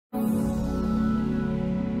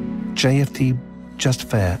JFD, just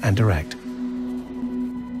fair and direct.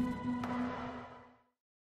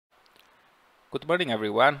 Good morning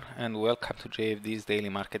everyone and welcome to JFD's daily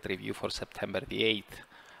market review for September the 8th.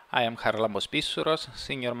 I am Charalambos Pissouros,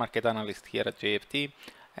 senior market analyst here at JFD,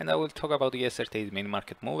 and I will talk about yesterday's main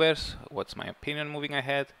market movers, what's my opinion moving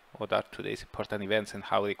ahead, what are today's important events and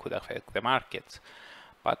how they could affect the markets.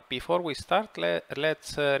 But before we start,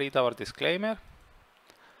 let's read our disclaimer.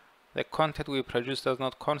 The content we produce does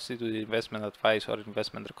not constitute investment advice or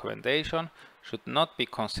investment recommendation, should not be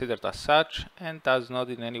considered as such, and does not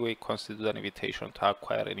in any way constitute an invitation to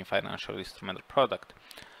acquire any financial instrument or product.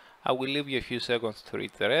 I will leave you a few seconds to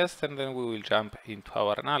read the rest and then we will jump into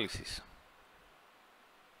our analysis.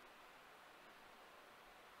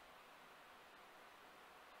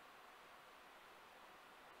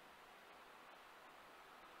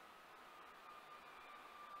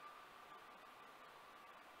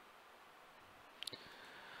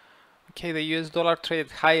 Okay, the US dollar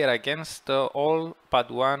traded higher against all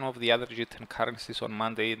but one of the other G10 currencies on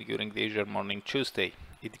Monday during the Asian morning Tuesday.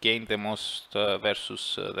 It gained the most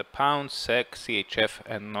versus the pound, SEK, CHF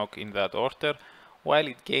and NOK in that order, while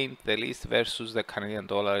it gained the least versus the Canadian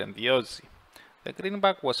dollar and the Aussie. The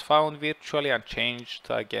greenback was found virtually unchanged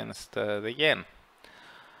against the yen.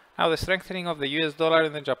 Now, the strengthening of the US dollar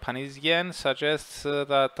and the Japanese yen suggests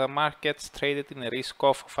that the markets traded in a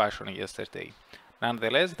risk-off fashion yesterday.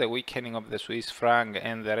 Nonetheless, the weakening of the Swiss franc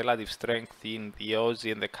and the relative strength in the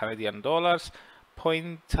Aussie and the Canadian dollars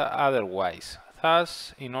point otherwise.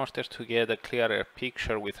 Thus, in order to get a clearer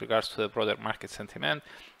picture with regards to the broader market sentiment,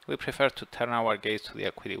 we prefer to turn our gaze to the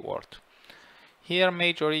equity world. Here,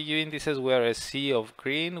 major EU indices were a sea of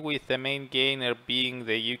green, with the main gainer being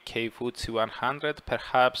the UK FTSE 100,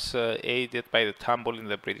 perhaps aided by the tumble in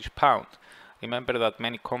the British pound. Remember that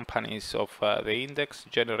many companies of the index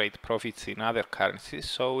generate profits in other currencies,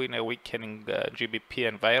 so in a weakening GBP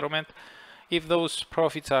environment, if those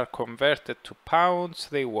profits are converted to pounds,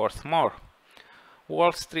 they worth more.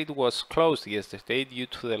 Wall Street was closed yesterday due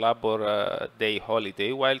to the Labor Day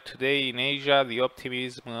holiday, while today in Asia the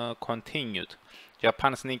optimism continued.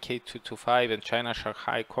 Japan's Nikkei 225 and China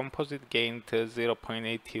Shanghai Composite gained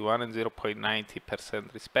 0.81 and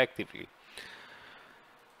 0.90% respectively.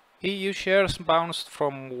 EU shares bounced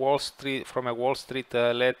from a Wall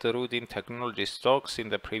Street-led rout in technology stocks in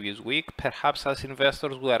the previous week, perhaps as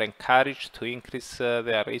investors were encouraged to increase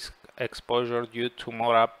their risk exposure due to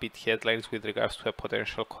more upbeat headlines with regards to a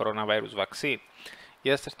potential coronavirus vaccine.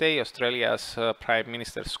 Yesterday, Australia's Prime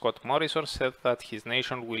Minister Scott Morrison said that his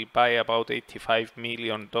nation will buy about 85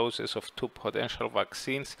 million doses of two potential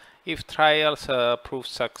vaccines if trials prove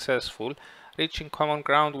successful, reaching common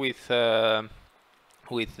ground with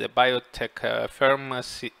the biotech firm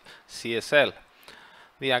CSL.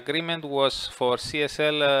 The agreement was for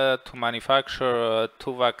CSL to manufacture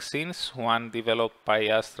two vaccines, one developed by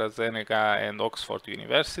AstraZeneca and Oxford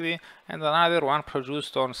University, and another one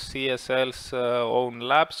produced on CSL's own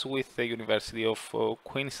labs with the University of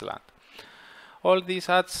Queensland. All this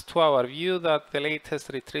adds to our view that the latest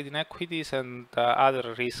retreat in equities and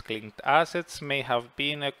other risk-linked assets may have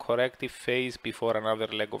been a corrective phase before another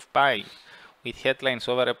leg of buying. With headlines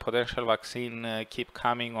over a potential vaccine keep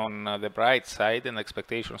coming on the bright side and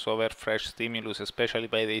expectations over fresh stimulus, especially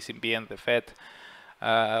by the ECB and the Fed,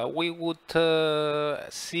 we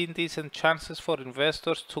would see decent chances for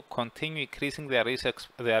investors to continue increasing their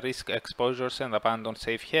risk exposures and abandon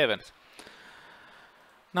safe havens.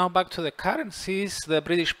 Now back to the currencies. The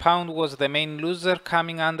British pound was the main loser,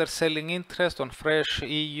 coming under selling interest on fresh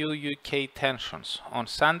EU-UK tensions. On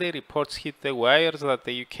Sunday, reports hit the wires that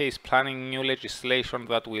the UK is planning new legislation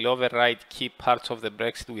that will override key parts of the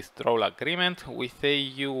Brexit withdrawal agreement, with the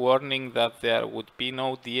EU warning that there would be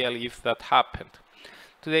no deal if that happened.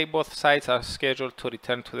 Today, both sides are scheduled to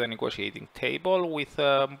return to the negotiating table, with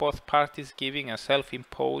both parties giving a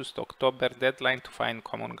self-imposed October deadline to find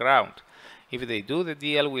common ground. If they do, the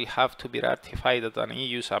deal will have to be ratified at an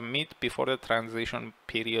EU summit before the transition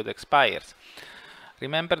period expires.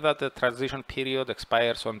 Remember that the transition period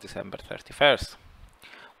expires on December 31st.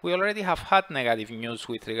 We already have had negative news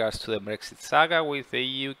with regards to the Brexit saga, with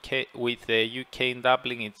the UK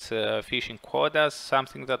doubling its fishing quotas,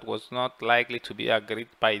 something that was not likely to be agreed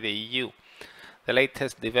by the EU. The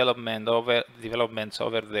latest developments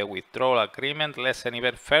over the withdrawal agreement lessen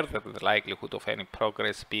even further the likelihood of any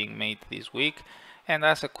progress being made this week, and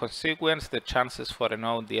as a consequence, the chances for a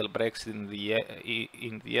no-deal Brexit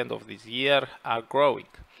in the end of this year are growing.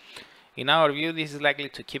 In our view, this is likely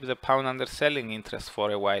to keep the pound under selling interest for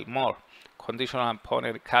a while more. conditional upon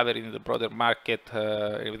a recovery in the broader market,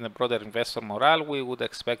 in the broader investor morale, we would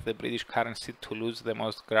expect the British currency to lose the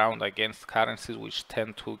most ground against currencies which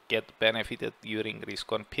tend to get benefited during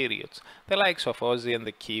risk-on periods, the likes of Aussie and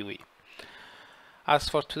the Kiwi. As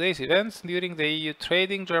for today's events, during the EU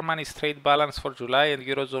trading, Germany's trade balance for July and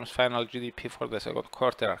Eurozone's final GDP for the second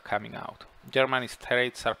quarter are coming out. Germany's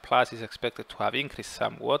trade surplus is expected to have increased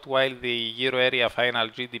somewhat, while the Euro area final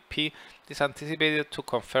GDP is anticipated to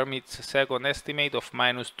confirm its second estimate of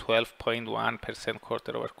minus 12.1%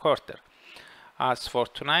 quarter over quarter. As for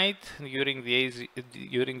tonight, during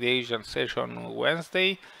the Asian session on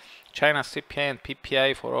Wednesday, China's CPI and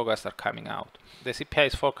PPI for August are coming out. The CPI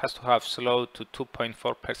is forecast to have slowed to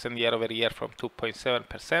 2.4% year over year from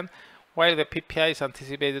 2.7%, while the PPI is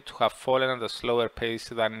anticipated to have fallen at a slower pace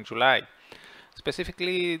than in July.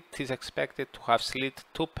 Specifically, it is expected to have slid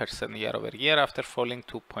 2% year over year after falling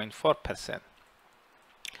 2.4%.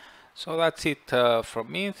 So that's it from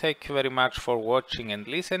me. Thank you very much for watching and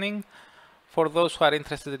listening. For those who are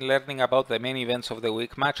interested in learning about the main events of the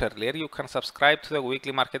week much earlier, you can subscribe to the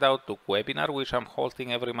weekly Market Outlook webinar, which I'm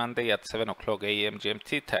holding every Monday at 7 o'clock AM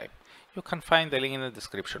GMT time. You can find the link in the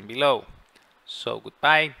description below. So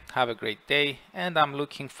goodbye, have a great day, and I'm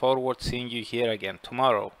looking forward to seeing you here again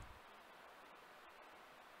tomorrow.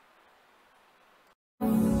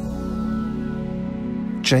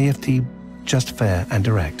 JFT, just fair and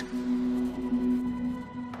direct.